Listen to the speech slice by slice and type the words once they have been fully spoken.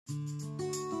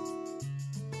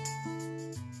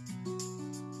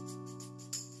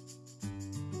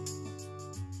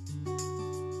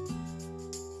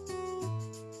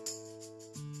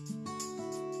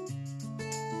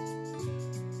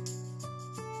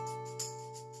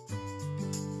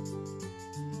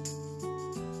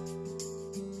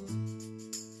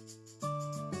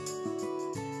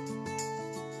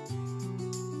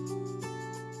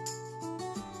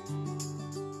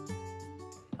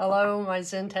Hello, my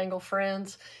Zentangle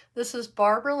friends. This is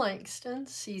Barbara Langston,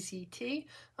 CZT.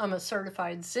 I'm a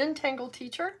Certified Zentangle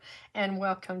Teacher, and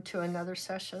welcome to another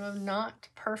session of Not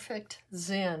Perfect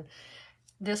Zen.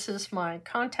 This is my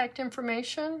contact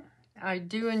information. I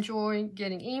do enjoy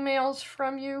getting emails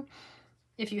from you.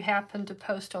 If you happen to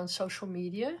post on social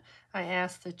media, I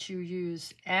ask that you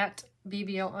use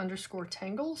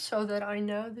 @BBL_Tangle so that I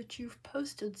know that you've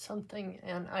posted something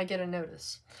and I get a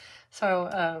notice.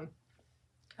 So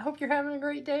I hope you're having a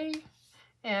great day,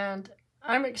 and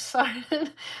I'm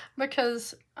excited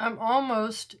because I'm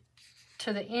almost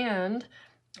to the end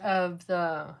of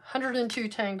the 102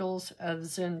 Tangles of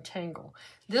Zentangle.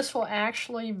 This will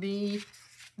actually be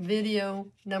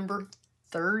video number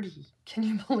 30. Can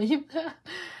you believe that?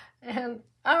 And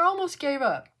I almost gave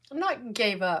up. Not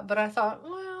gave up, but I thought,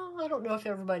 well, I don't know if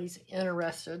everybody's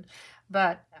interested,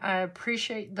 but I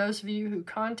appreciate those of you who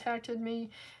contacted me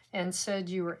and said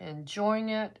you were enjoying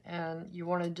it and you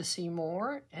wanted to see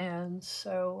more. And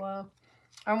so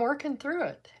I'm working through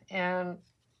it. And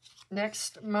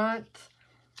next month,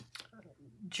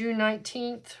 June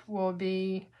 19th, will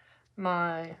be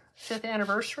my 5th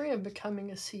anniversary of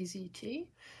becoming a CZT.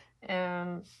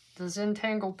 And the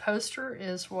Zentangle poster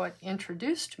is what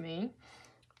introduced me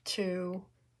to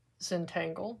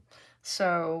Zentangle.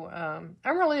 So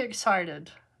I'm really excited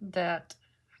that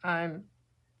I'm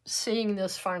seeing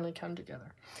this finally come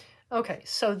together. Okay,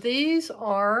 so these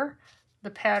are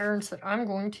the patterns that I'm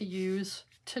going to use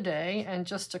today, and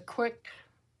just a quick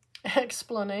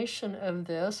explanation of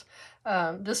this.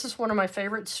 This is one of my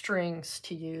favorite strings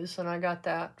to use, and I got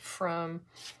that from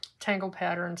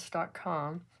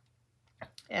tanglepatterns.com.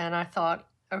 And I thought,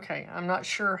 okay, I'm not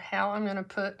sure how I'm going to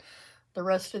put the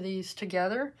rest of these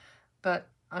together, but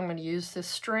I'm going to use this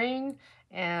string,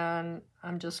 and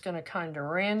I'm just going to kind of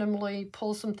randomly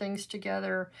pull some things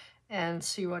together and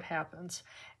see what happens.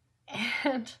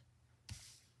 And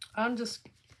I'm just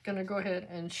going to go ahead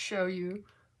and show you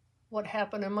what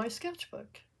happened in my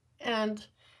sketchbook. And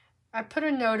I put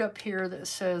a note up here that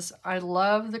says, I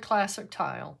love the classic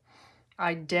tile.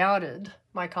 I doubted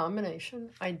my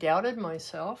combination. I doubted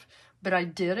myself, but I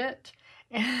did it.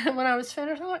 And when I was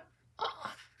finished, I went,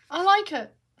 oh, I like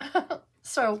it.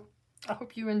 So I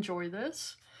hope you enjoy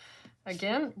this.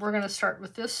 Again, we're going to start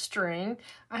with this string.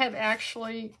 I have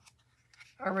actually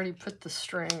already put the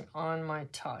string on my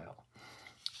tile.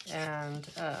 And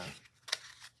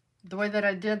the way that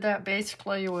I did that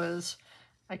basically was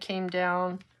I came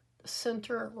down the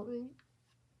center. Let me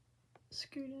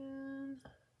scoot in.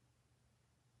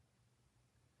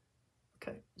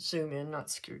 Okay, zoom in, not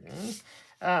scoot in.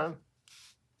 I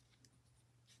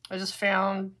just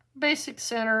found basic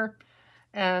center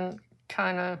and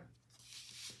kind of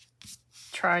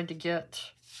tried to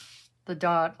get the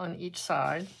dot on each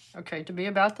side, okay, to be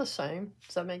about the same.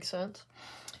 Does that make sense?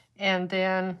 And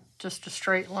then just a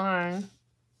straight line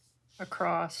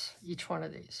across each one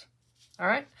of these. All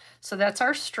right, so that's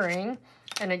our string.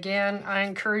 And again, I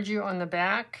encourage you on the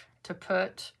back to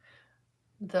put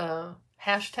the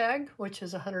hashtag, which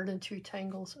is 102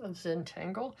 Tangles of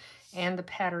Zentangle, and the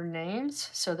pattern names,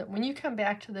 so that when you come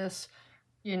back to this,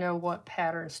 you know what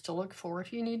patterns to look for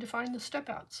if you need to find the step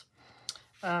outs.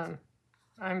 I'm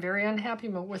very unhappy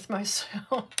with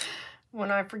myself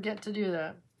when I forget to do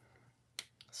that.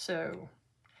 So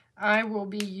I will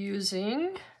be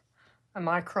using a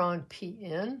Micron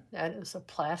PN. That is a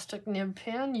plastic nib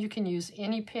pen. You can use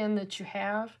any pen that you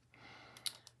have.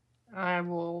 I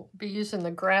will be using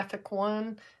the graphic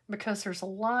one because there's a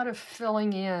lot of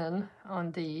filling in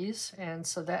on these, and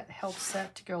so that helps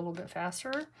that to go a little bit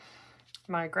faster.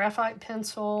 My graphite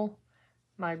pencil,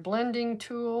 my blending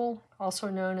tool, also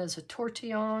known as a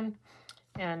tortillon,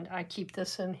 and I keep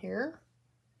this in here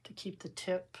to keep the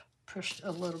tip pushed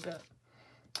a little bit.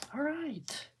 All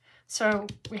right, so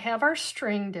we have our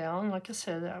string down. Like I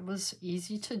said, that was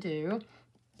easy to do.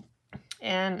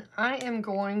 And I am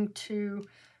going to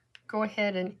go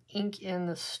ahead and ink in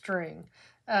the string.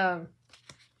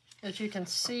 As you can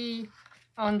see,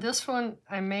 on this one,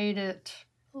 I made it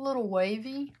a little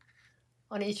wavy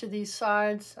on each of these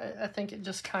sides. I think it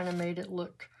just kind of made it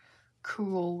look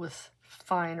cool with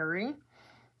Finery.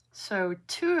 So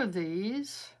 2 of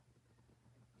these,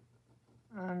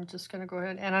 I'm just going to go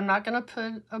ahead, and I'm not going to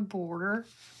put a border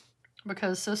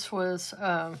because this was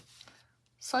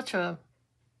such a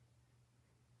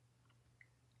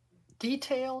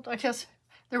detailed, I guess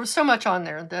there was so much on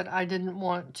there that I didn't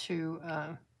want to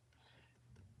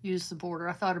use the border.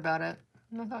 I thought about it,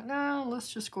 and I thought, no,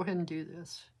 let's just go ahead and do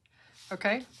this.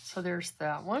 Okay, so there's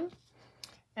that one.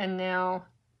 And now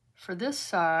for this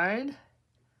side,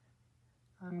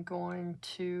 I'm going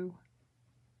to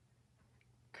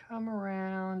come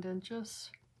around and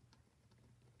just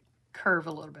curve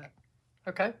a little bit.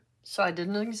 Okay, so I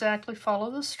didn't exactly follow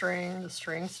the string. The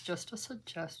string's just a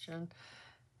suggestion.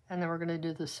 And then we're going to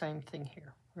do the same thing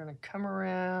here. We're going to come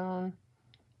around,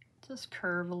 just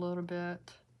curve a little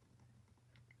bit,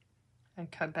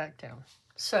 and cut back down.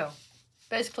 So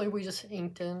basically we just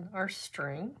inked in our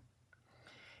string.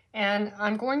 And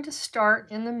I'm going to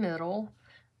start in the middle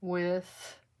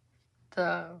with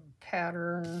the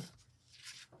pattern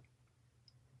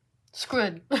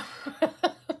Squid.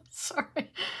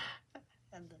 Sorry.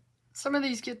 And some of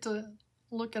these get to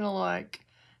looking alike,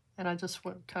 and I just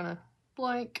went kind of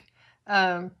blank.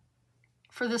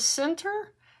 For the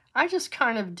center, I just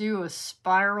kind of do a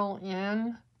spiral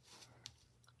in,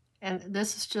 and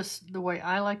this is just the way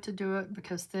I like to do it,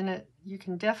 because then you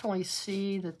can definitely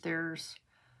see that there's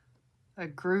a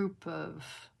group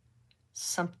of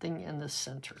something in the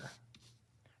center.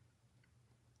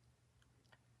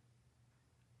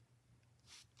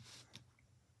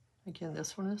 Again,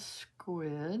 this one is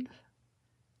Squid.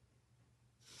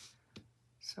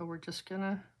 So we're just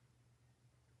gonna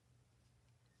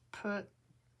put,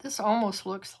 this almost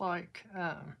looks like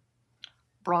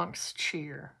Bronx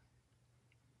cheer.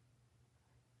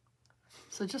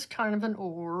 So just kind of an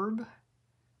orb,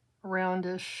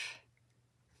 roundish.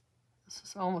 This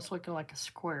is almost looking like a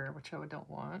square, which I don't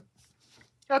want.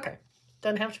 Okay,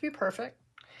 doesn't have to be perfect.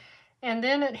 And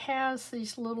then it has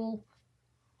these little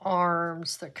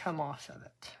arms that come off of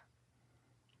it.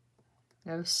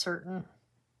 No certain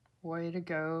way to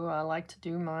go. I like to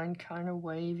do mine kind of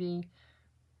wavy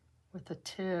with a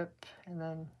tip and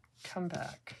then come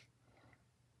back.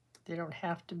 They don't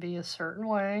have to be a certain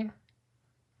way.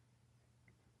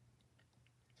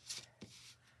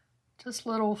 Just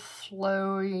little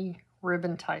flowy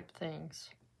ribbon type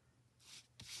things.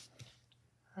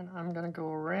 And I'm going to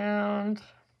go around.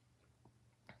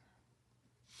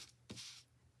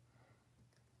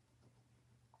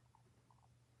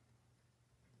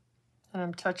 And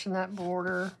I'm touching that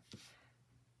border,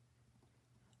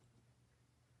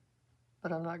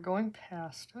 but I'm not going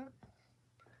past it.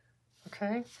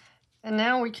 Okay, and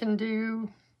now we can do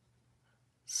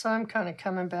some kind of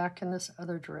coming back in this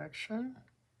other direction.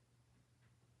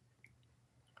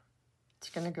 It's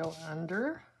going to go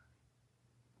under,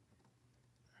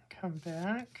 come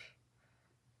back.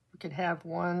 We could have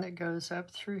one that goes up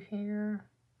through here.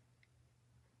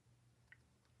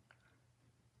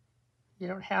 You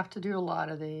don't have to do a lot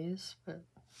of these, but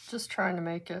just trying to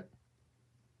make it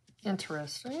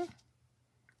interesting.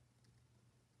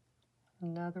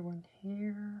 Another one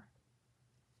here.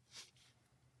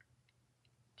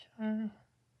 Okay.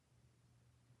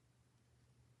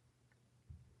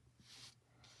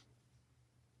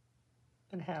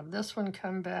 And have this one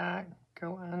come back,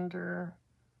 go under,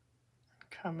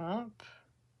 come up.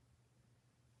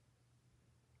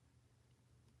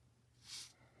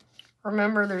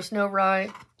 Remember, there's no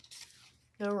right,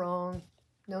 no wrong,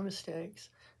 no mistakes.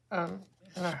 And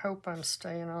I hope I'm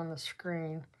staying on the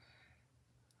screen.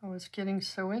 I was getting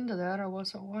so into that, I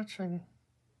wasn't watching.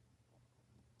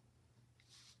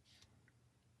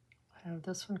 Have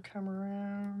this one come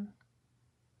around.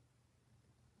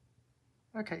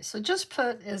 Okay, so just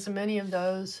put as many of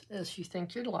those as you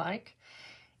think you'd like.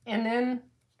 And then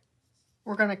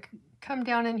we're going to come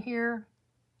down in here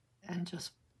and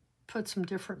just put some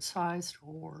different sized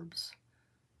orbs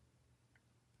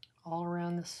all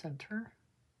around the center.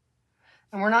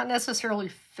 And we're not necessarily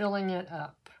filling it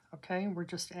up, okay? We're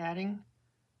just adding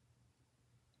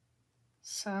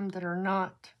some that are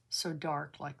not so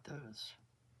dark like those.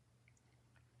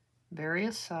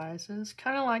 Various sizes,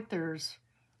 kind of like there's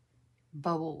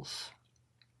bubbles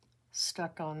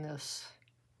stuck on this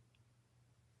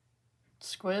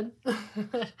squid.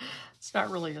 It's not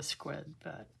really a squid,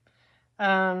 but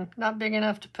not big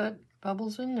enough to put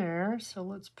bubbles in there, so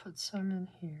let's put some in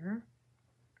here.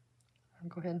 I'll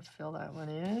go ahead and fill that one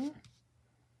in. You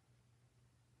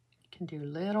can do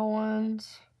little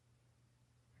ones.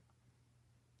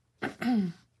 You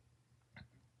can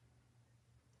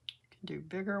do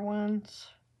bigger ones.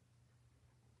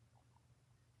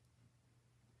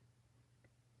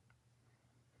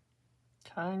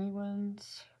 Tiny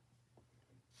ones.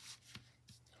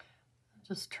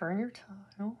 Just turn your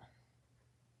tile.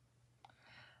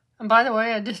 And by the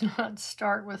way, I did not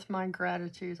start with my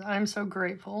gratitudes. I'm so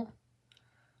grateful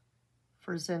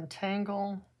for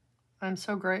Zentangle. I'm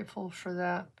so grateful for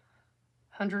that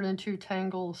 102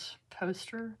 Tangles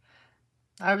poster.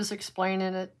 I was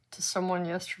explaining it to someone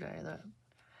yesterday,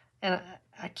 and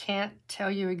I can't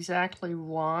tell you exactly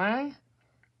why.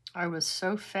 I was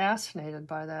so fascinated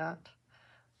by that.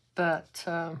 But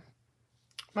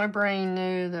My brain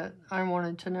knew that I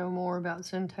wanted to know more about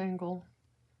Zentangle.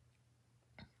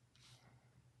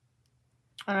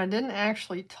 And I didn't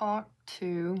actually talk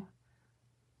to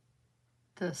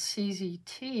the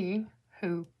CZT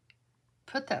who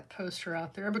put that poster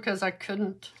out there because I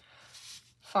couldn't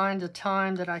find a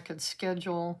time that I could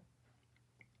schedule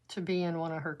to be in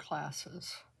one of her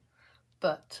classes.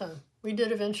 But we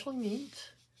did eventually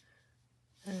meet,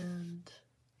 and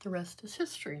the rest is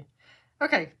history.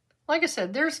 Okay, like I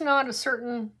said, there's not a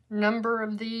certain number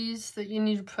of these that you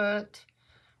need to put.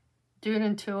 Do it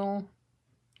until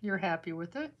you're happy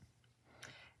with it.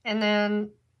 And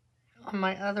then on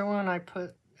my other one, I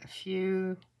put a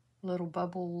few little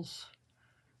bubbles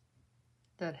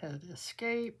that had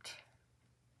escaped.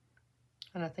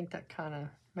 And I think that kind of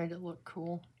made it look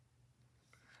cool.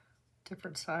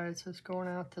 Different sides is going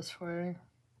out this way.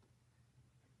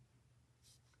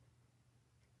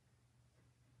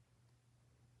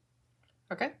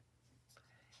 Okay.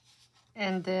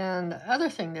 And then the other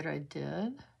thing that I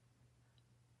did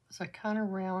was I kind of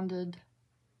rounded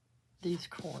these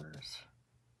corners.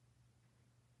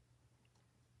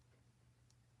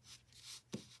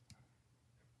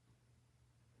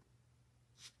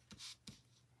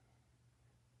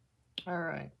 All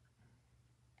right.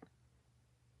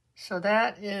 So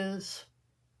that is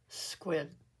Squid.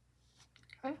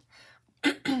 Okay.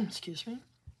 Excuse me.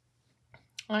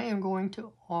 I am going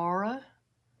to aura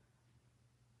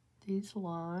these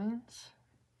lines.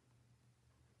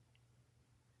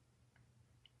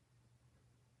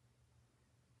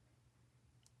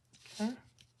 Okay.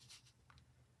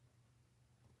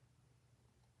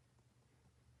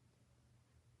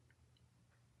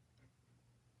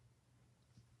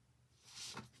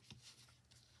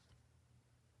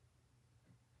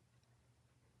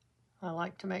 I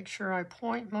like to make sure I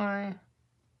point my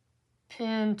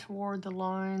pen toward the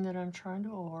line that I'm trying to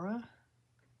aura.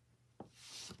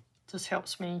 This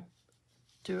helps me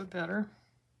do it better.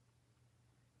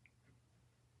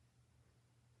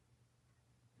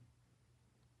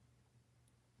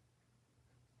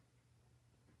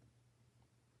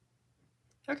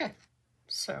 Okay,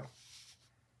 so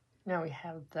now we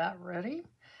have that ready.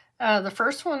 The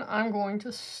first one I'm going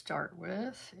to start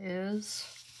with is,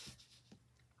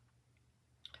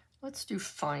 let's do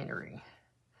Finery.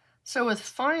 So with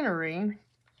Finery,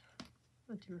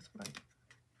 let's do with my,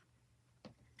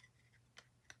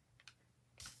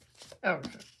 oh,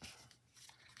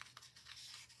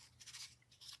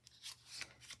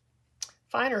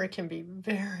 Finery can be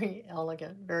very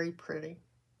elegant, very pretty.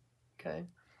 Okay,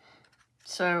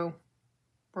 so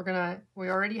we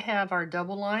already have our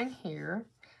double line here.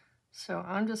 So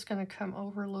I'm just going to come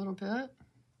over a little bit,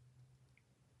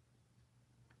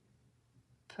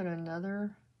 put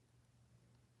another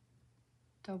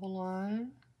double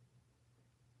line.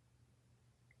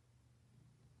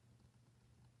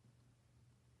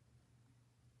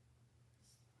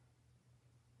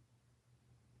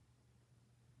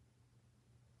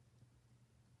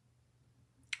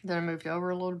 Then I moved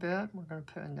over a little bit. We're going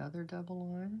to put another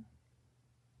double line.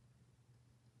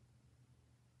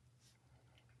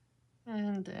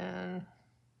 And then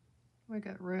we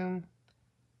got room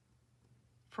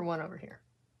for one over here.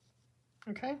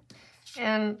 Okay.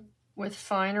 And with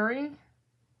Finery,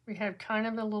 we have kind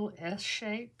of a little S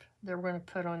shape that we're going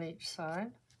to put on each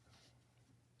side.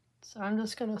 So I'm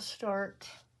just going to start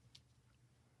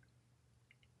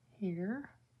here.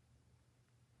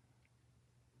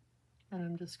 And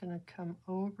I'm just going to come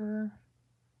over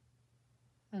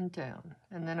and down.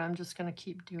 And then I'm just going to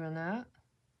keep doing that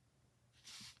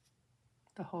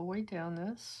the whole way down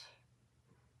this.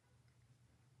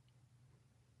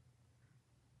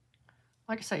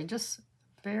 Like I say, just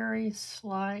very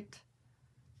slight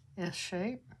S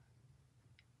shape.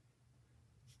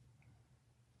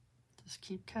 Just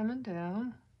keep coming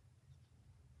down.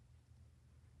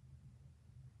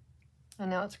 And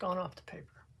now it's gone off the paper.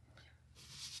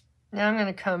 Now I'm going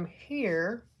to come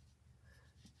here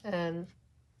and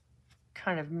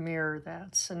kind of mirror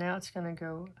that. So now it's going to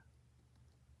go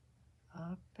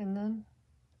up and then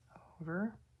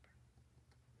over.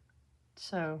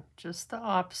 So just the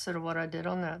opposite of what I did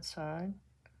on that side.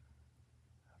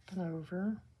 Up and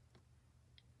over.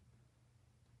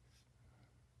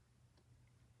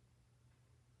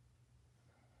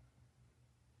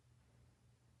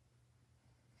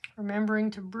 Remembering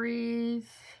to breathe.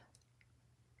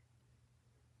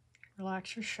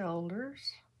 Relax your shoulders.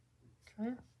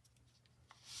 Okay.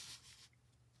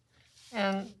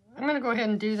 And I'm going to go ahead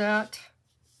and do that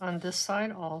on this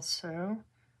side also.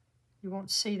 You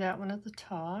won't see that one at the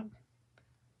top.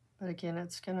 But again,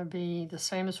 it's going to be the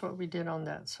same as what we did on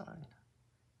that side.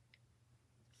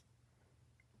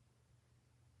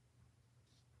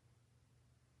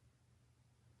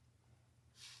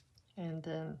 And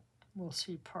then we'll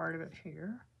see part of it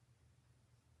here.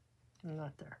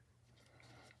 Not there.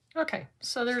 Okay,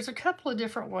 so there's a couple of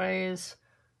different ways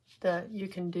that you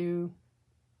can do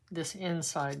this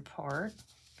inside part.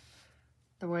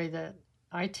 The way that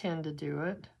I tend to do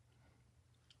it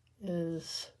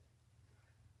is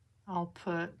I'll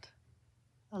put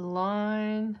a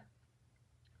line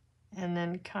and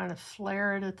then kind of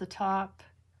flare it at the top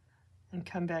and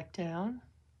come back down,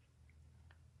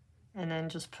 and then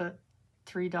just put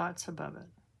 3 dots above it.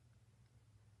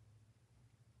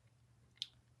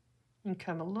 You can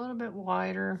come a little bit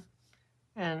wider,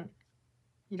 and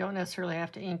you don't necessarily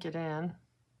have to ink it in.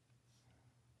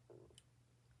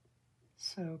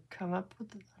 So come up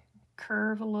with the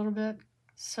curve a little bit,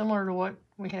 similar to what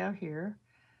we have here,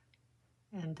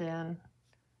 and then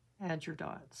add your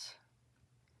dots.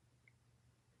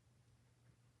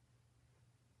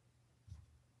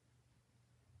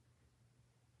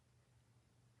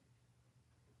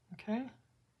 Okay.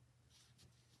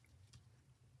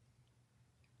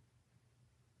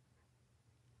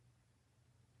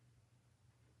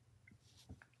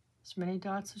 As many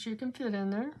dots as you can fit in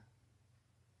there.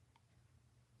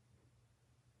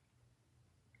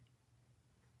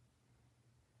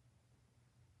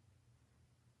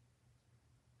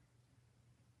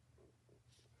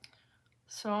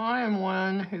 So I am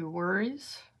one who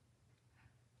worries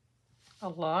a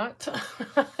lot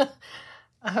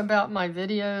about my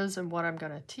videos and what I'm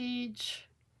going to teach.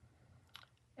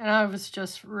 And I was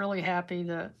just really happy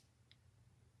that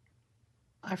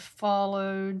I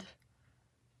followed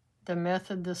the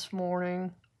method this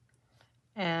morning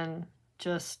and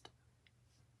just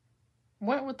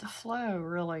went with the flow,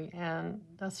 really. And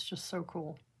that's just so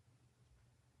cool.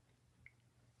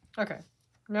 Okay,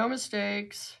 no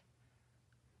mistakes.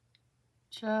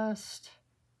 Just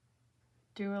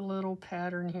do a little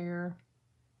pattern here.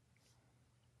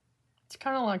 It's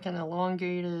kind of like an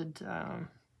elongated, I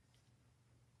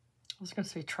was going to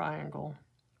say triangle.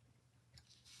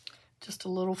 Just a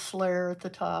little flare at the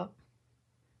top.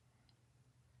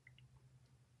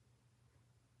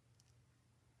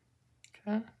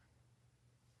 Okay.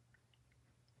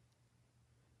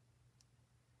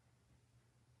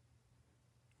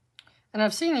 And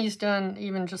I've seen these done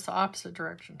even just the opposite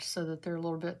direction, so that they're a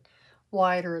little bit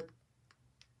wider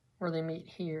where they meet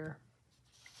here.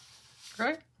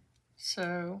 Right?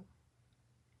 So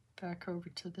back over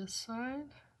to this side.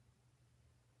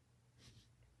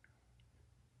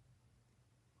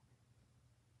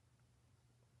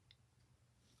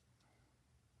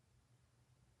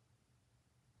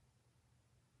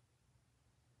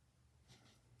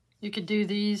 You could do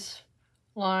these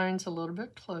lines a little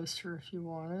bit closer if you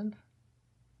wanted.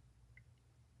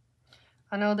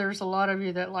 I know there's a lot of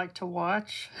you that like to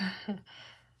watch,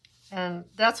 and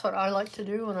that's what I like to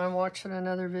do when I'm watching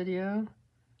another video.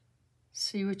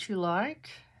 See what you like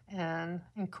and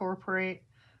incorporate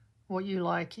what you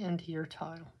like into your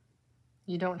tile.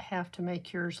 You don't have to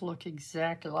make yours look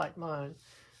exactly like mine.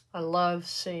 I love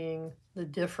seeing the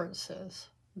differences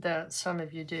that some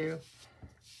of you do.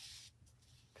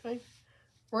 Okay,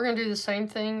 we're going to do the same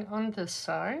thing on this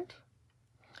side.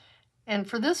 And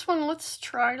for this one, let's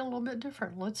try it a little bit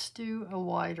different. Let's do a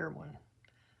wider one.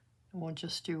 And we'll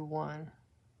just do one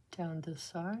down this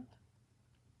side.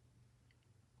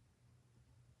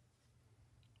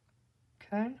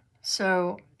 Okay,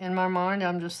 so in my mind,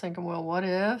 I'm just thinking, well, what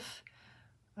if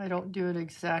I don't do it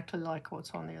exactly like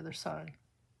what's on the other side?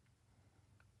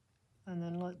 And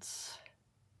then let's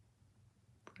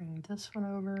bring this one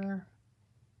over.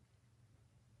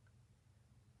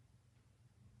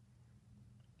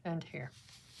 And here.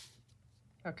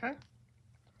 Okay,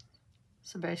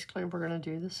 so basically we're going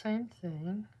to do the same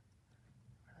thing.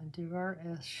 We're going to do our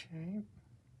S shape.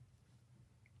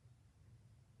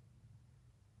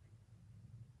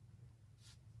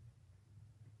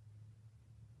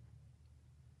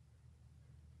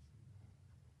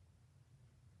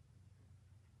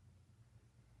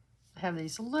 I have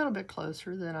these a little bit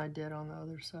closer than I did on the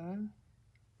other side.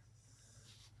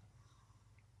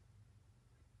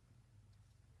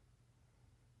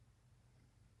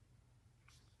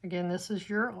 Again, this is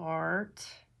your art.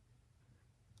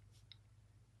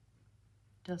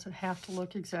 Doesn't have to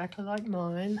look exactly like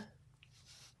mine.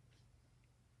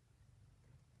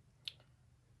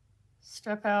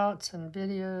 Step outs and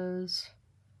videos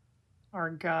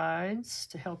are guides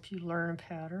to help you learn a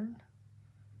pattern.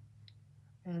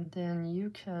 And then you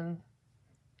can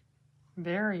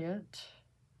vary it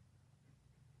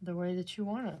the way that you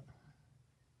want it.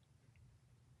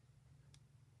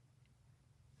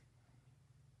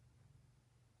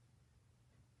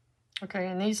 Okay,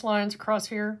 and these lines across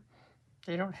here,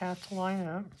 they don't have to line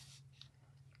up.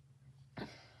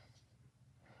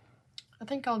 I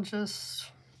think I'll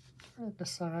just turn it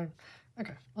aside.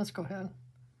 Okay, let's go ahead.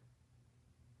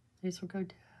 These will go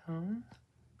down.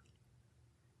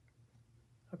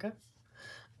 Okay.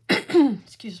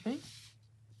 Excuse me.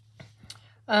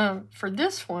 For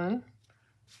this one,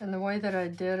 and the way that I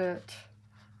did it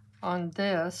on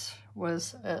this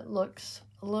was it looks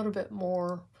a little bit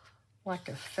more like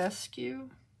a fescue.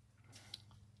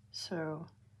 So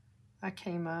I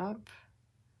came up,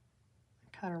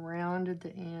 kind of rounded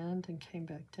the end and came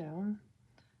back down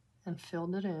and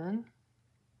filled it in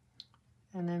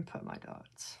and then put my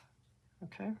dots.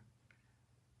 Okay.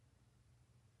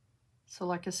 So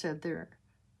like I said, there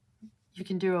you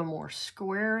can do a more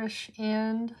squarish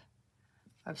end.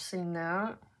 I've seen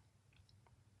that.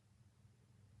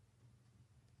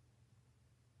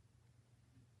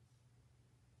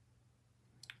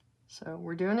 So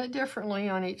we're doing it differently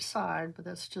on each side, but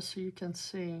that's just so you can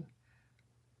see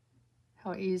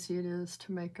how easy it is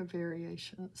to make a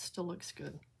variation. It still looks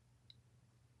good.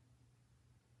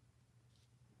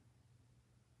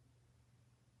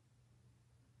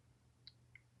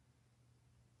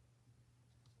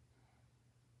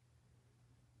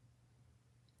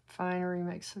 Finery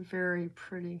makes a very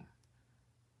pretty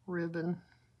ribbon.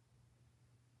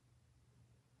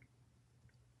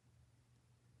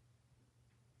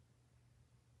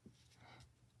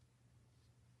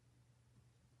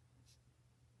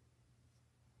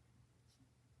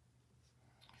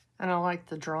 And I like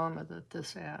the drama that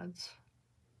this adds.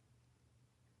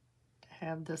 To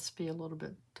have this be a little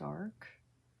bit dark.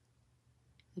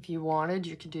 If you wanted,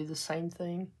 you could do the same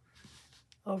thing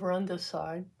over on this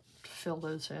side to fill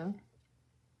those in.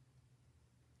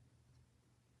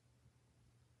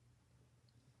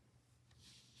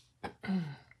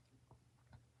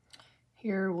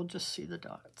 Here we'll just see the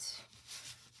dots.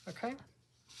 Okay.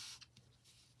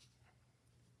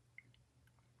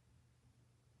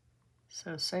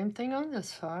 So same thing on this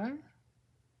side.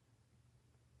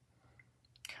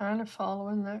 Kind of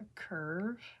following that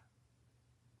curve.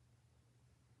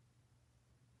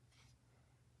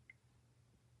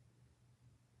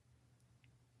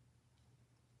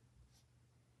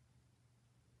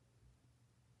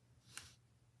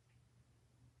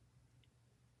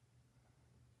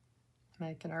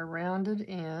 Making our rounded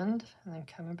end and then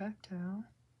coming back down.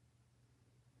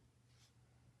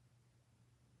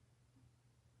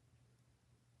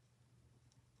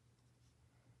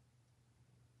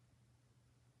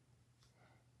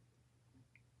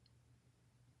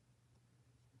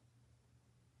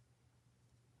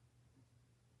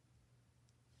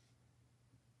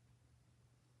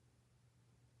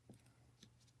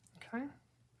 Okay.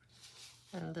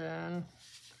 And then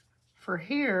for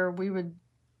here, we would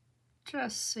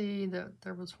just see that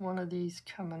there was one of these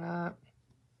coming up.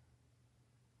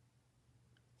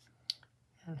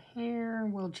 And here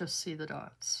we'll just see the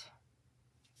dots.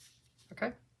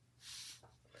 Okay.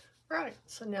 Right,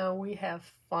 so now we have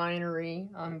finery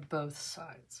on both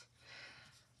sides.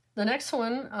 The next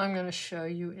one I'm going to show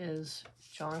you is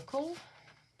Jonqal.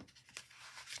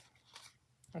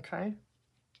 Okay.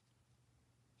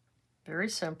 Very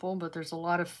simple, but there's a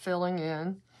lot of filling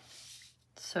in.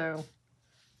 So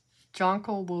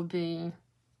Jonqal will be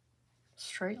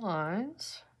straight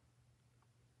lines.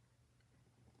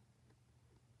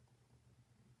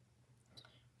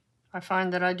 I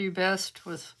find that I do best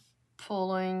with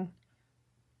pulling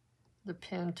the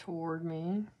pen toward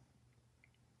me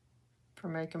for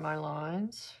making my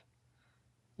lines.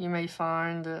 You may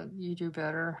find that you do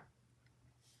better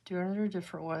doing it a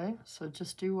different way, so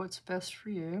just do what's best for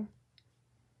you.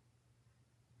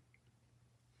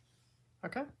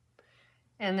 Okay,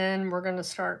 and then we're going to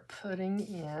start putting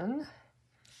in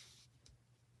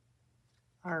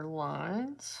our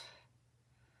lines.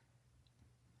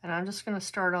 And I'm just going to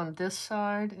start on this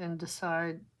side and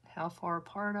decide how far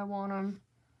apart I want them.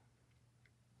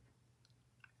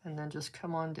 And then just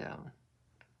come on down.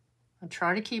 And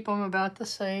try to keep them about the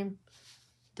same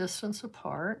distance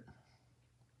apart.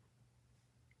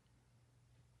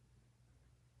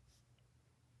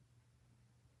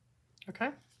 Okay.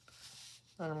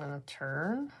 Then I'm going to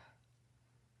turn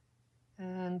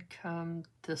and come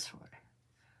this way.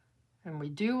 And we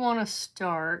do want to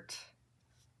start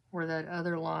where that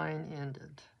other line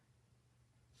ended.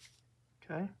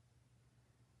 Okay.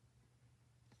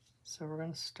 So we're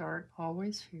going to start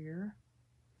always here.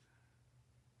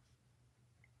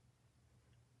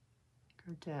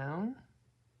 Go down.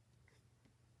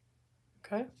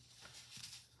 Okay.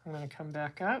 I'm going to come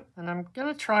back up, and I'm going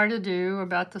to try to do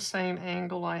about the same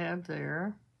angle I have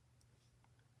there.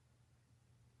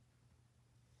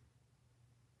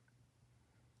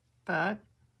 But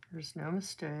there's no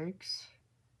mistakes.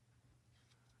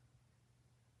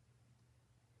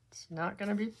 It's not going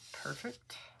to be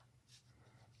perfect.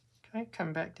 Okay,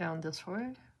 come back down this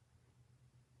way.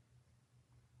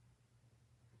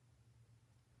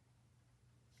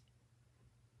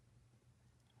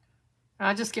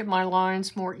 I just get my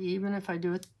lines more even if I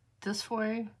do it this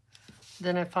way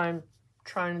than if I'm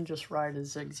trying to just write a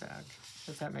zigzag,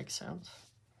 if that makes sense.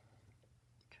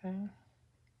 Okay.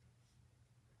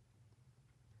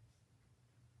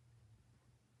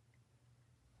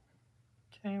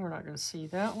 Okay, we're not going to see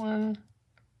that one.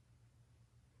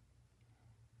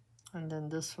 And then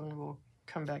this one will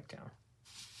come back down.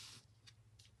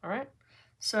 All right,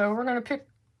 so we're going to pick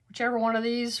whichever one of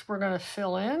these we're going to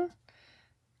fill in.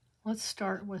 Let's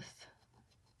start with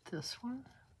this one.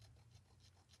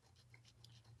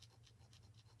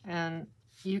 And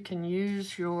you can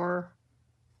use your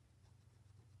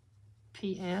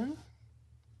pen,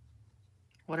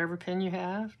 whatever pen you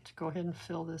have, to go ahead and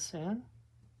fill this in.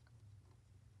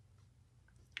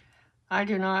 I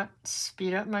do not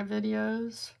speed up my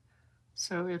videos,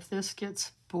 so if this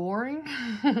gets boring,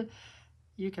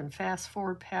 you can fast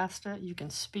forward past it. You can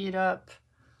speed up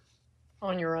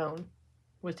on your own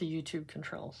with the YouTube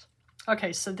controls.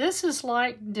 Okay, so this is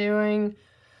like doing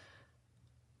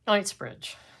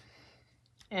Knightsbridge.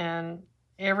 And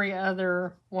every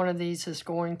other one of these is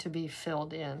going to be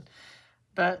filled in.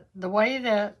 But the way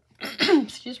that,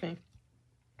 excuse me,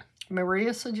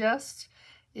 Maria suggests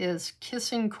is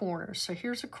kissing corners. So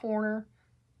here's a corner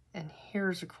and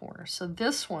here's a corner. So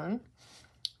this one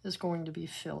is going to be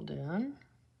filled in.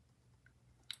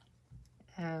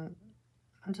 And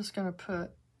I'm just going to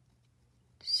put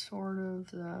sort of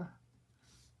the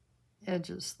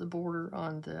edges, the border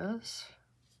on this,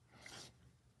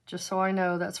 just so I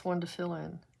know that's one to fill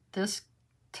in. This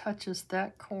touches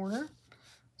that corner,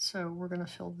 so we're going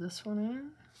to fill this one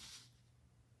in.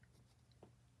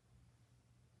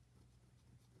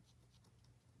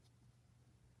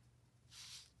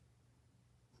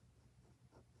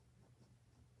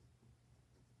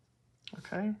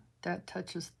 Okay, that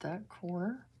touches that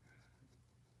corner.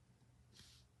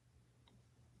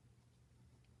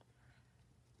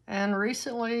 And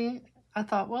recently I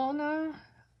thought, well, no,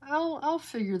 I'll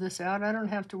figure this out. I don't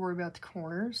have to worry about the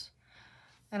corners.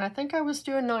 And I think I was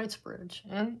doing Knightsbridge,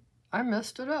 and I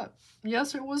messed it up.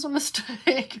 Yes, it was a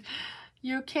mistake.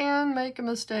 You can make a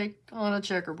mistake on a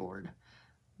checkerboard.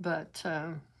 But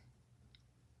I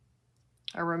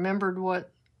remembered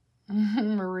what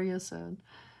Maria said.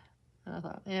 And I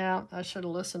thought, yeah, I should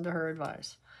have listened to her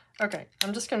advice. Okay,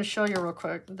 I'm just going to show you real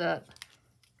quick that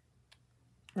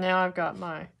now I've got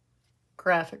my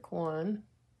graphic one.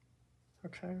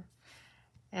 Okay,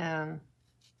 and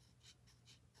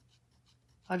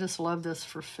I just love this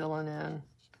for filling in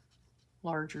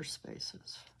larger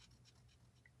spaces.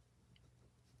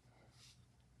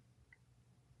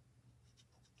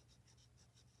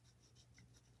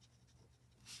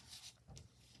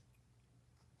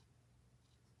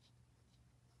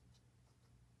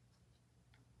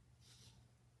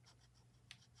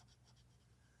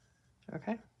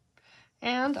 Okay,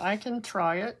 and I can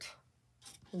try it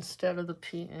instead of the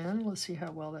PN. Let's see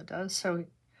how well that does. So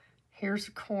here's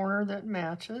a corner that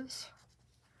matches.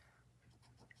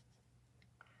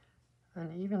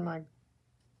 And even my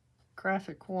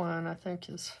graphic one, I think,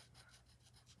 is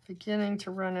beginning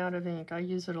to run out of ink. I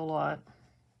use it a lot.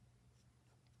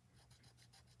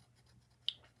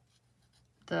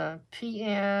 The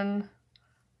PN,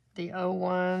 the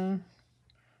O1,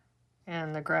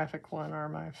 and the graphic one are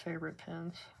my favorite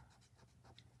pens.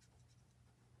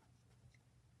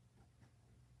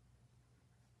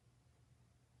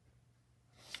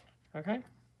 Okay,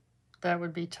 that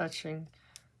would be touching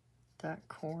that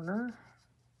corner.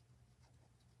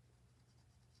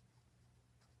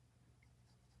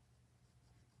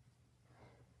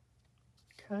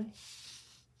 Okay.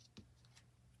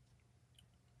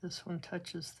 This one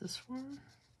touches this one.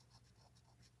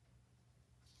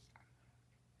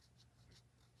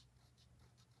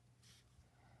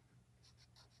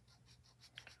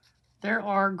 There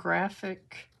are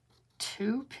graphic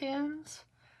 2 pens,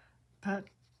 but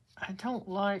I don't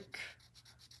like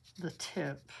the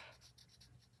tip.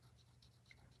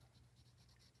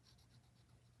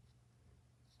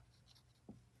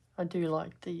 I do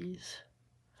like these.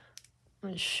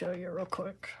 Let me show you real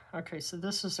quick. Okay, so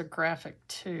this is a graphic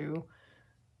 2,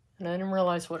 and I didn't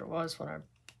realize what it was when I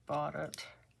bought it.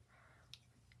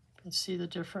 You can see the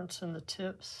difference in the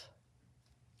tips.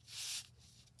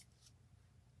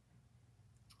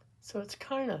 So it's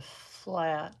kind of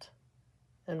flat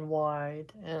and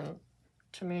wide, and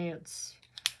to me it's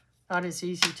not as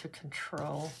easy to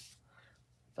control,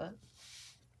 but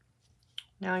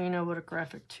now you know what a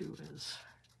graphic 2 is.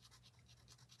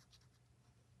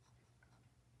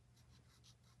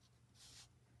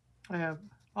 I have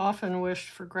often wished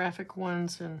for graphic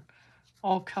ones in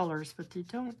all colors, but they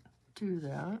don't do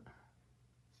that.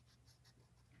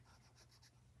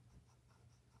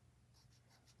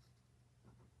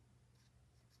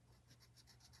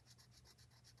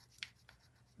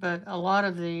 But a lot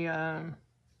of the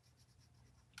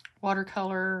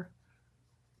watercolor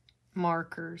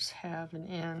markers have an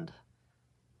end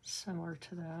similar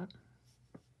to that.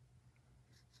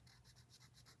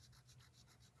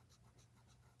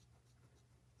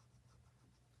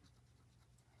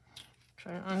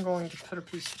 Okay, I'm going to put a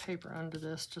piece of paper under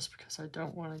this just because I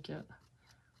don't want to get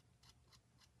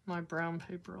my brown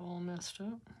paper all messed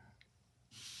up.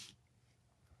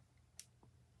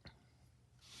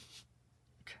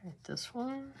 Okay, this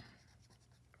one.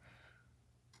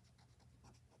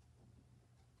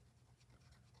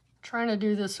 Trying to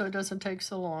do this so it doesn't take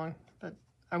so long, but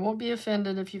I won't be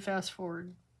offended if you fast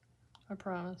forward. I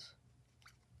promise.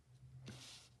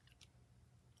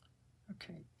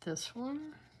 Okay, this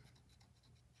one.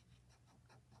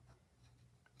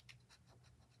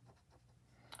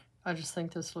 I just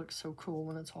think this looks so cool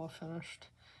when it's all finished.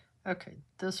 Okay,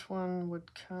 this one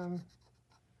would come,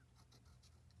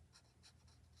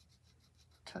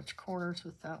 touch corners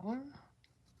with that one.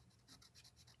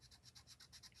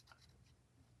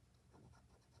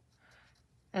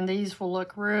 And these will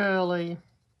look really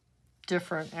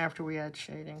different after we add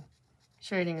shading.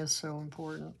 Shading is so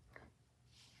important.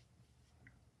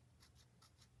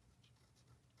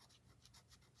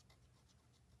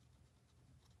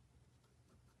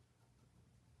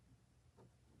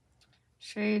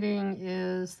 Shading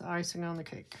is the icing on the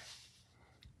cake.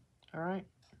 All right,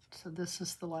 so this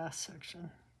is the last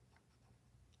section.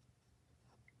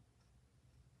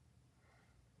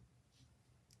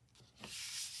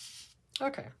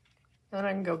 Okay, then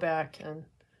I can go back and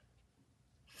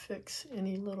fix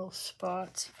any little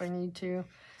spots if I need to.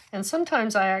 And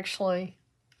sometimes I actually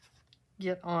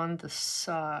get on the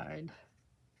side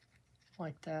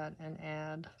like that and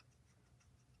add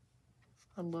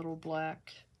a little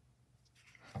black.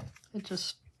 It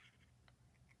just,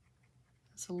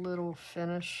 it's a little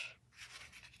finish.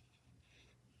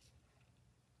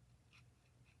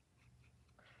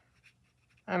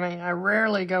 I mean, I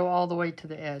rarely go all the way to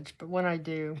the edge, but when I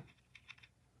do,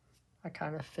 I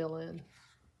kind of fill in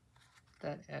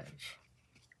that edge.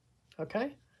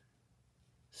 Okay?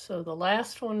 So the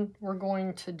last one we're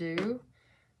going to do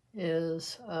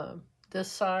is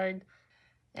this side.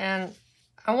 And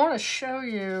I want to show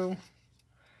you,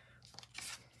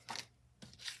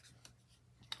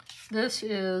 this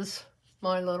is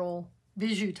my little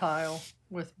bijou tile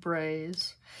with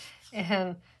Braze.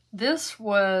 And this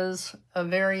was a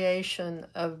variation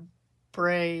of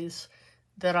Braze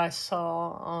that I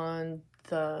saw on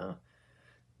the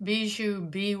Bijou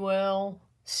Be Well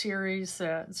series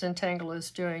that Zentangle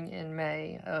is doing in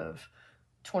May of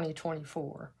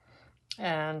 2024.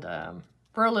 And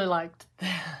really liked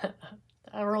that.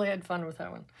 I really had fun with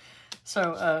that one.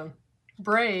 So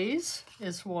Braze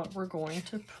is what we're going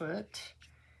to put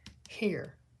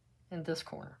here in this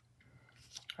corner.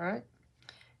 All right.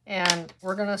 And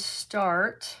we're going to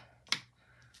start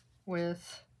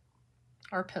with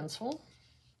our pencil.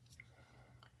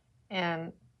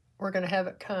 And we're going to have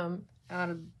it come out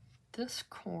of this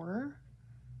corner.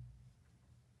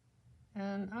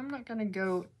 And I'm not going to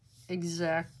go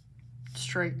exact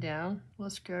straight down.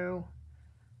 Let's go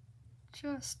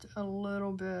just a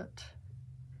little bit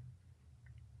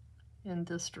in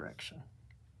this direction.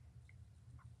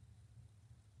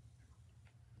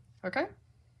 Okay?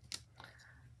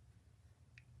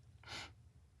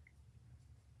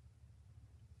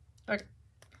 Okay.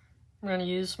 I'm going to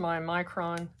use my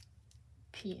Micron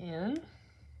PN.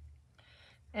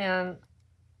 And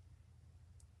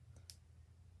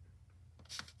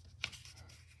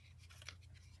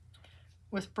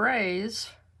with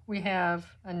Braze, we have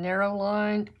a narrow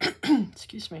line,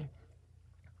 excuse me,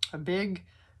 a big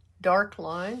dark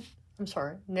line, I'm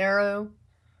sorry, narrow,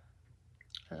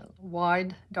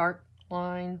 wide dark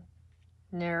line,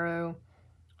 narrow,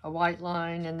 a white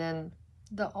line, and then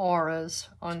the auras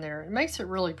on there. It makes it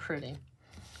really pretty.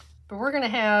 But we're going to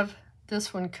have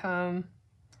this one come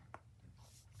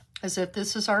as if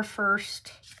this is our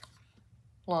first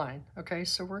line. Okay,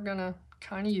 so we're going to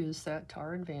kind of use that to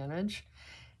our advantage.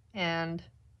 And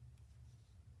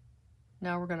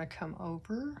now we're going to come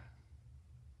over.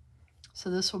 So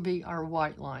this will be our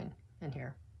white line in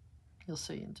here. You'll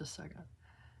see in just a second.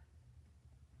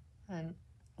 And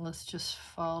let's just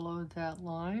follow that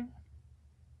line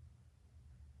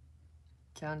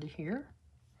down to here.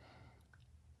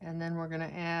 And then we're going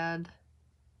to add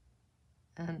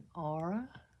an aura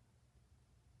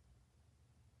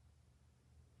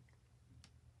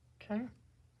Okay.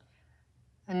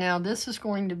 And now this is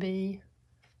going to be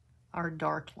our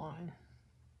dark line.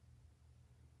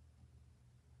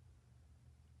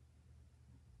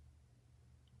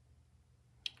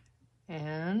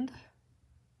 And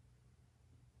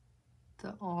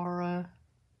the aura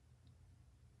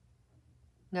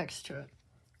next to it.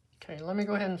 Okay, let me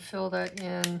go ahead and fill that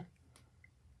in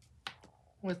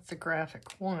with the graphic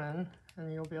one,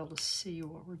 and you'll be able to see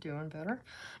what we're doing better.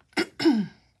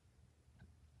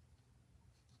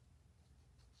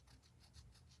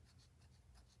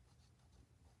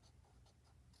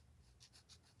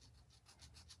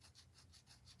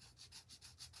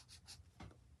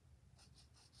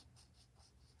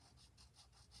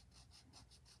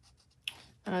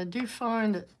 And I do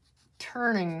find that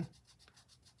turning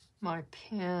my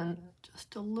pen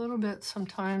just a little bit,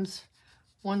 sometimes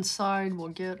one side will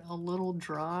get a little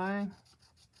dry.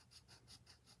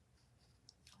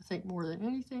 I think more than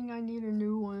anything, I need a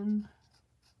new one.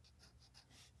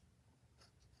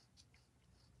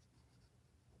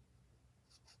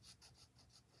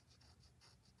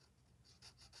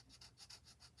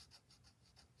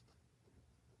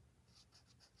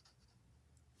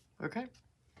 Okay.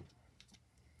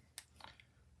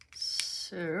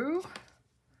 So,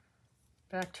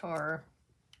 back to our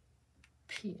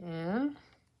PN.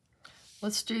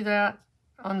 Let's do that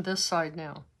on this side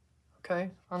now,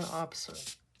 okay, on the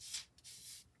opposite.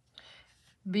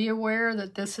 Be aware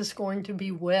that this is going to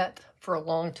be wet for a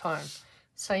long time.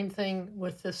 Same thing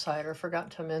with this side, I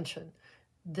forgot to mention.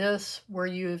 This, where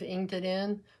you have inked it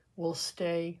in, will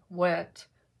stay wet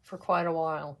for quite a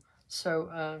while.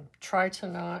 So try to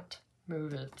not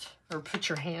move it or put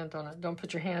your hand on it. Don't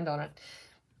put your hand on it.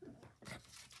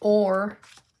 Or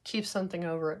keep something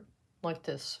over it like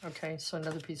this, okay? So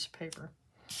another piece of paper.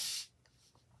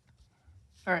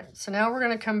 All right, so now we're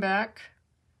going to come back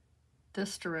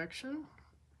this direction.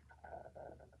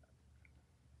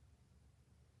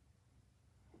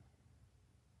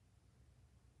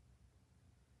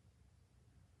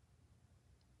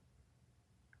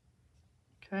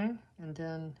 Okay, and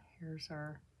then here's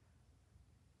our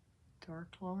dark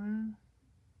line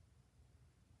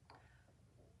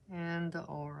and the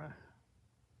aura.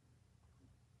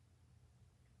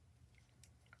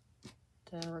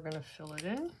 Then we're going to fill it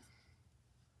in.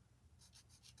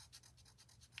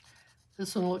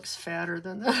 This one looks fatter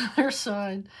than the other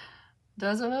side,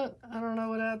 doesn't it? I don't know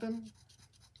what happened.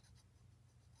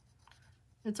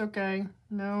 It's okay,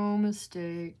 no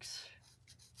mistakes.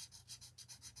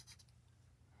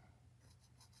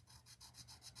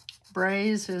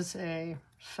 Braze is a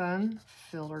fun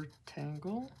filler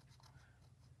tangle.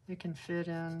 It can fit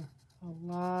in a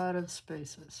lot of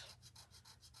spaces.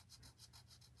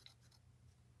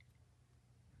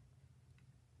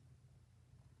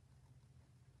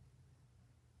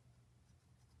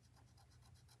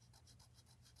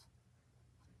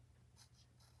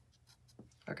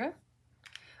 Okay,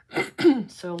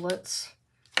 so let's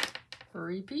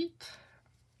repeat.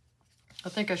 I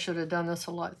think I should have done this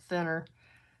a lot thinner.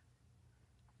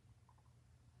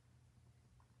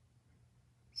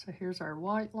 So here's our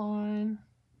white line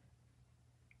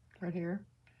right here.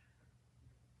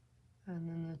 And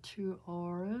then the two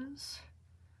auras.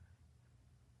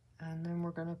 And then we're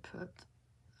going to put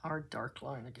our dark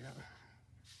line again.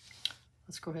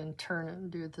 Let's go ahead and turn it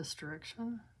and do it this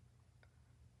direction.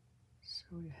 So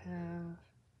we have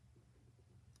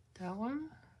that one.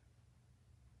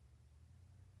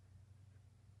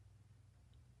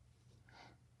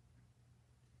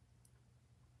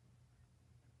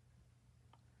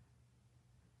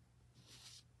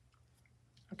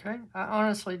 Okay, I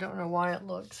honestly don't know why it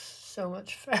looks so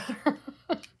much fatter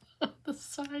on the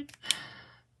side.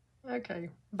 Okay,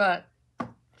 but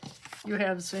you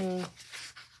have seen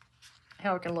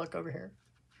how it can look over here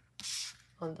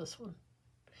on this one.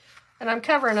 And I'm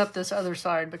covering up this other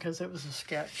side because it was a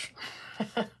sketch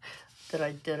that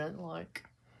I didn't like.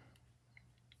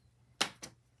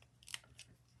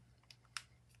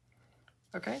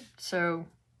 Okay, so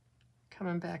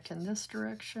coming back in this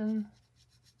direction.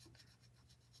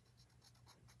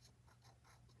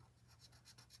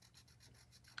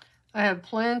 I have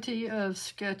plenty of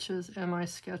sketches in my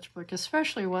sketchbook,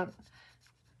 especially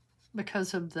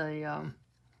because of the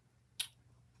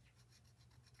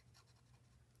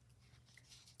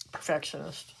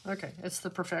perfectionist. Okay, it's the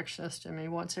perfectionist in me.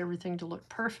 Wants everything to look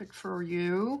perfect for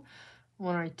you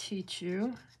when I teach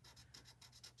you.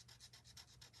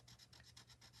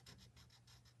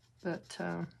 But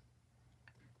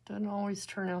doesn't always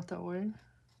turn out that way.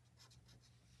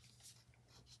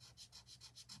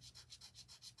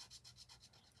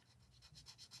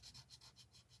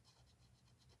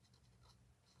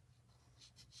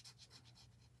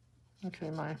 Okay,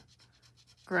 my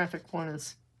graphic one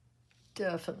is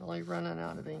definitely running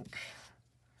out of ink.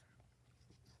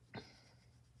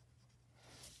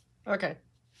 Okay,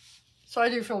 so I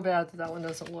do feel bad that that one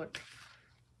doesn't look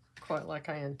quite like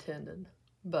I intended,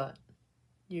 but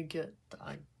you get the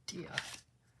idea.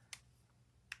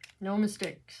 No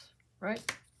mistakes, right?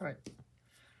 Right.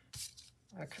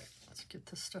 Okay, let's get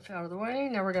this stuff out of the way.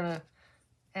 Now we're gonna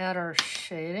add our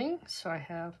shading. So I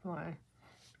have my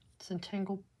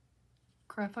Zentangle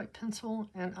graphite pencil,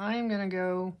 and I am gonna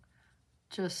go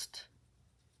just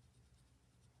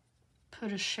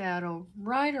put a shadow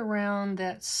right around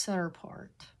that center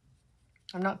part.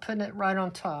 I'm not putting it right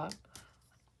on top,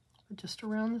 but just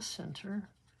around the center,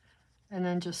 and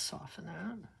then just soften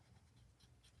that.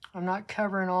 I'm not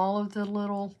covering all of the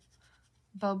little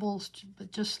bubbles,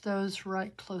 but just those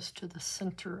right close to the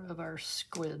center of our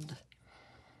squid.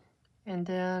 And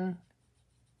then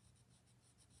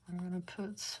I'm going to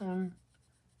put some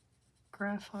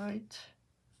graphite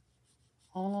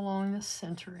all along the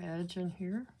center edge in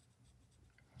here.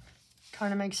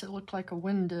 Kind of makes it look like a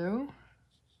window.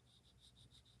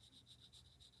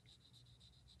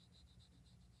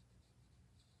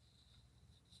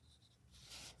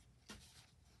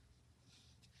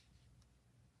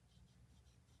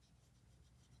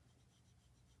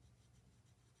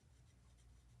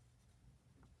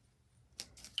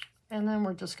 And then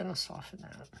we're just going to soften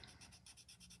that.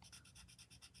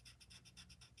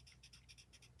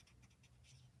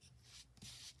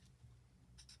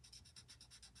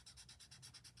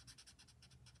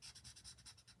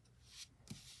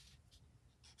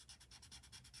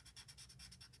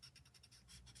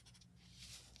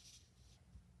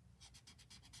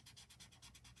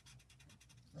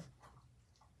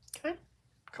 Okay,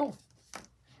 cool.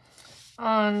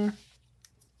 On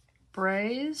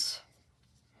Braze,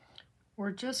 we're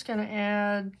just going to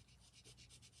add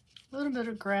a little bit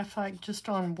of graphite just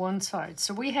on one side.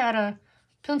 So we had a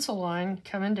pencil line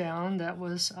coming down. That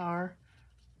was our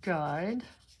guide.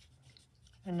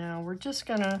 And now we're just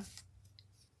going to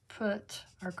put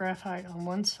our graphite on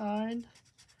one side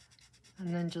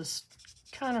and then just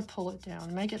kind of pull it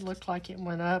down. Make it look like it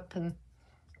went up and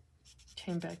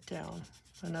came back down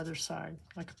another side,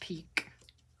 like a peak.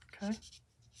 Okay?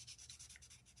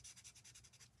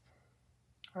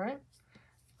 All right.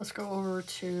 Let's go over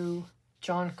to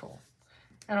Jonqal.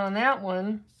 And on that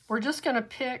one, we're just going to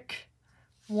pick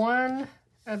one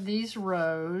of these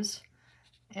rows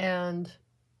and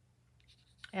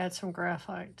add some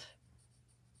graphite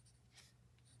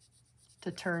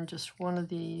to turn just one of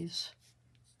these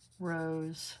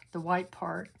rows, the white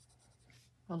part,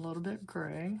 a little bit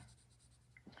gray.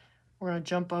 We're going to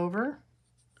jump over,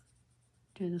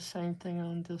 do the same thing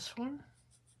on this one.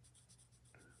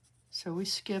 So we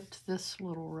skipped this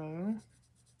little row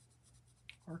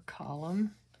or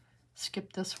column,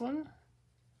 skip this one,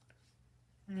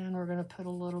 and we're going to put a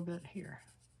little bit here.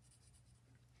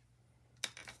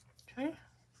 Okay.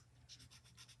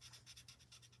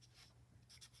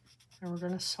 And we're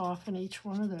going to soften each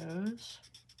one of those.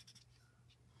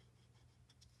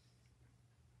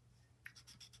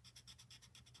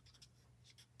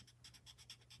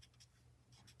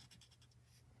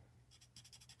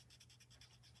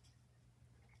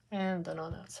 And then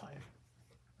on that side.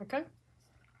 Okay?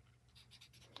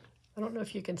 I don't know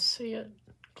if you can see it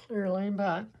clearly,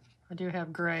 but I do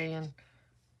have gray in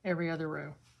every other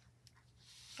row.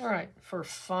 All right, for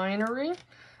Finery,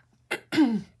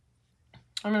 I'm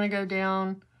going to go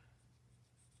down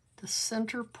the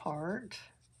center part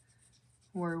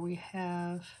where we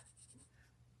have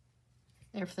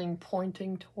everything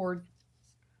pointing toward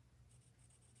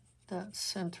that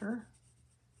center,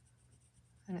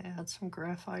 and add some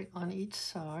graphite on each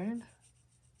side.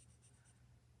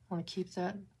 I want to keep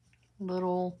that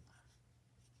little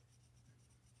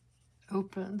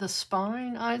open, the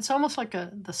spine, it's almost like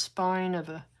the spine of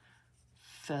a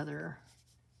feather.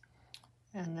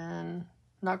 And then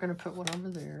I'm not going to put one over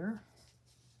there.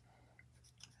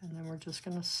 And then we're just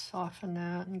going to soften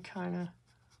that and kind of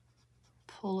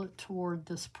pull it toward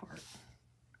this part.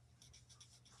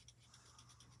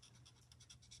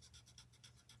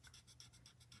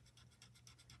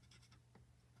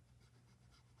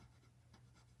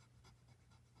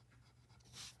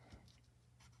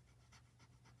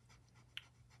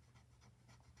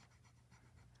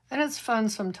 And it's fun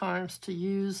sometimes to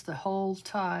use the whole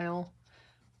tile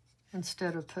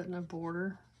instead of putting a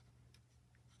border.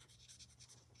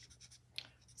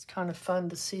 It's kind of fun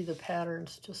to see the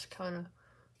patterns just kind of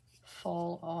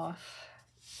fall off.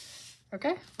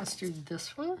 Okay, let's do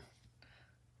this one.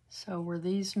 So where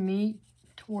these meet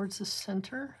towards the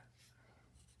center,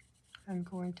 I'm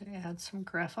going to add some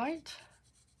graphite.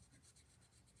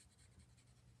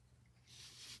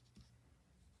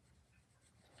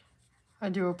 I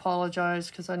do apologize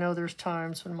because I know there's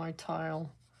times when my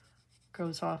tile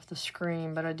goes off the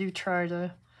screen, but I do try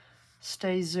to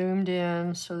stay zoomed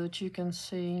in so that you can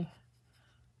see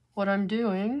what I'm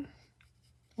doing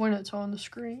when it's on the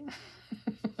screen.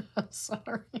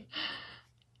 Sorry.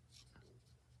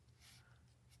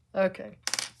 Okay,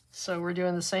 so we're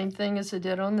doing the same thing as I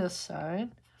did on this side.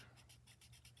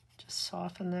 Just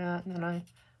soften that, and then I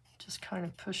just kind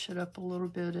of push it up a little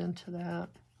bit into that.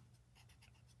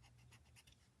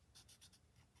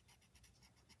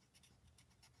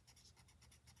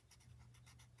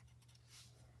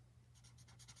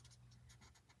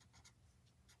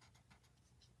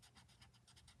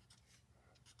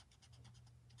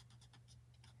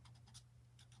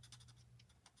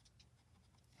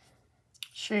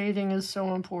 Shading is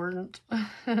so important.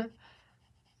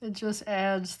 It just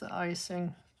adds the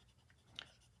icing.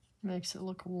 Makes it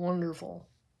look wonderful.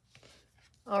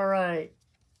 All right.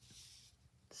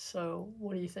 So,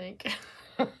 what do you think?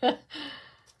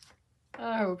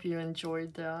 I hope you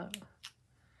enjoyed that.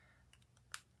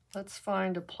 Let's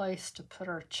find a place to put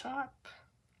our chop.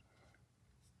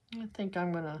 I think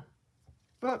I'm gonna,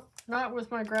 oh, not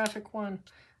with my graphic one.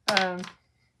 That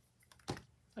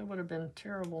would have been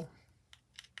terrible.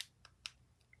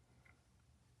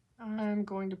 I'm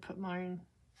going to put mine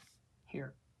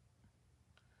here.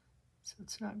 So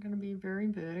it's not going to be very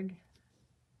big.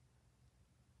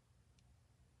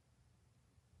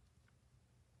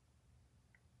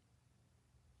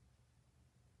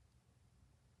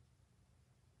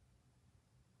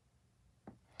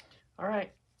 All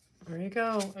right, there you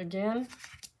go. Again,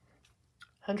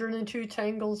 102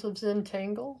 Tangles of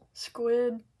Zentangle,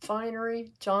 Squid,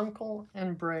 Finery, Jonqal,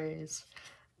 and Braze.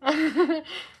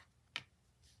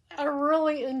 I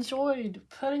really enjoyed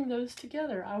putting those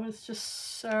together. I was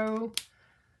just so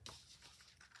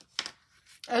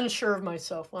unsure of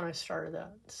myself when I started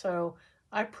that. So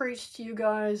I preach to you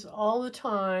guys all the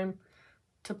time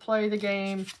to play the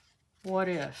game, what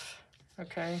if?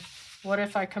 Okay, what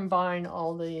if I combine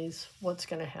all these? What's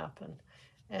going to happen?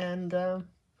 And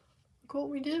look what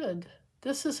we did.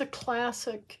 This is a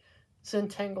classic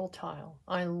Zentangle tile.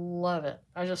 I love it.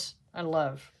 I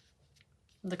love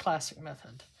the classic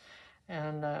method.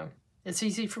 And it's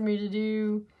easy for me to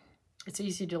do. It's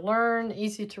easy to learn,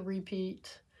 easy to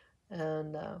repeat,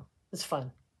 and it's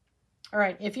fun. All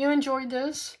right, if you enjoyed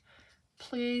this,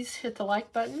 please hit the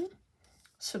like button,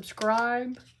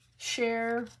 subscribe,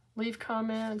 share, leave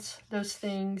comments. Those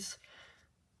things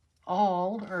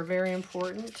all are very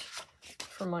important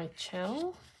for my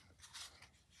channel.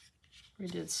 We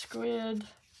did Squid,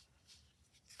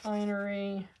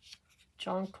 Finery,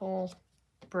 Jonqal,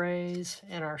 Braze,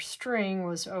 and our string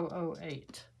was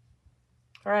 008.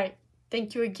 All right,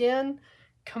 thank you again.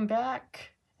 Come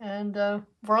back, and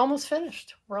we're almost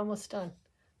finished. We're almost done.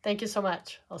 Thank you so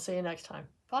much. I'll see you next time.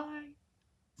 Bye.